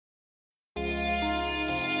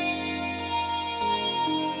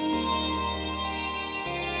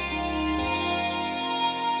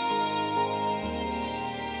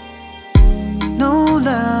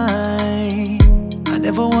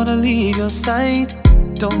never wanna leave your side.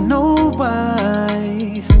 Don't know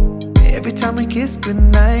why. Every time we kiss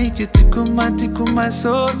goodnight, you tickle my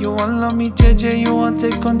soul. You want love me, JJ, you want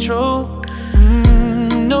take control.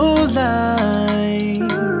 No lie.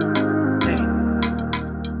 Hey.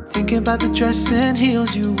 Thinking about the dress and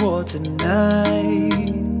heels you wore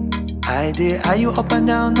tonight. I did, are you up and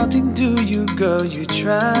down? Nothing do you, girl, you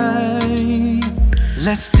try.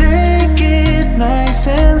 Let's take it nice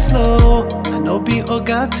and slow. I know be all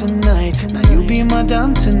God tonight. Now you be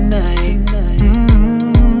madame tonight.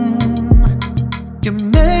 You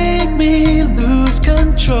make me lose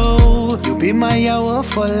control. You be my hour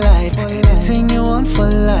for life. Anything you want for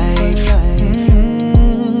life.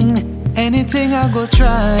 Anything I go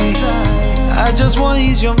try. I just want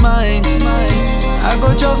ease your mind. I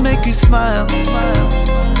go just make you smile.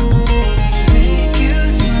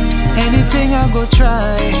 Anything I go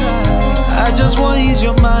try. I just want ease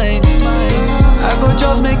your mind. I go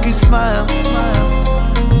just make you smile.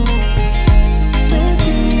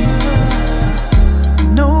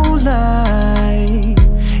 No lie.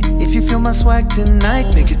 If you feel my swag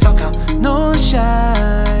tonight, make you talk out, no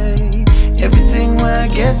shy. Everything where I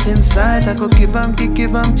get inside, I go give 'em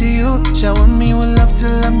to you. Shower me with love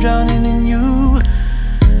till I'm drowning in you.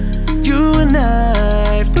 You and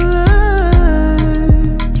I for life.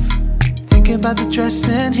 Thinking about the dress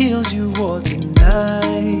and heels you wore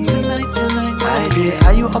tonight. I did,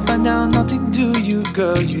 are you up and down? Nothing do you,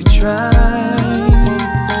 girl, you try.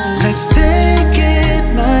 Let's take it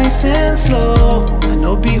nice and slow. I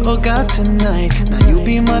know be all God tonight. Now you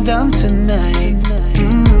be madame tonight.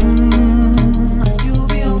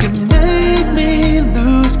 You make me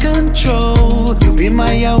lose control. You be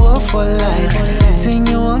my hour for life. Anything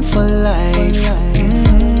you want for life.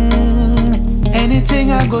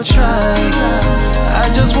 Anything I go try. I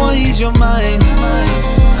just want ease your mind.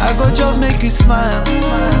 I go just make you smile.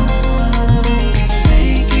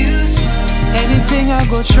 Anything I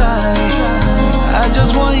go try. I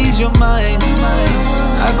just want ease your mind.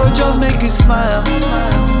 I go just make you smile.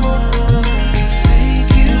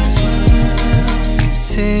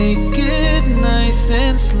 Take it nice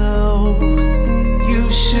and slow.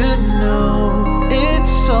 You should know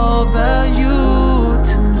it's all about you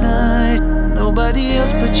tonight. Nobody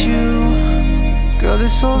else but you. Girl,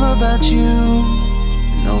 it's all about you.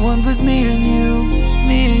 No one but me and you,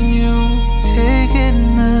 me and you. Take it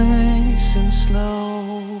nice and slow.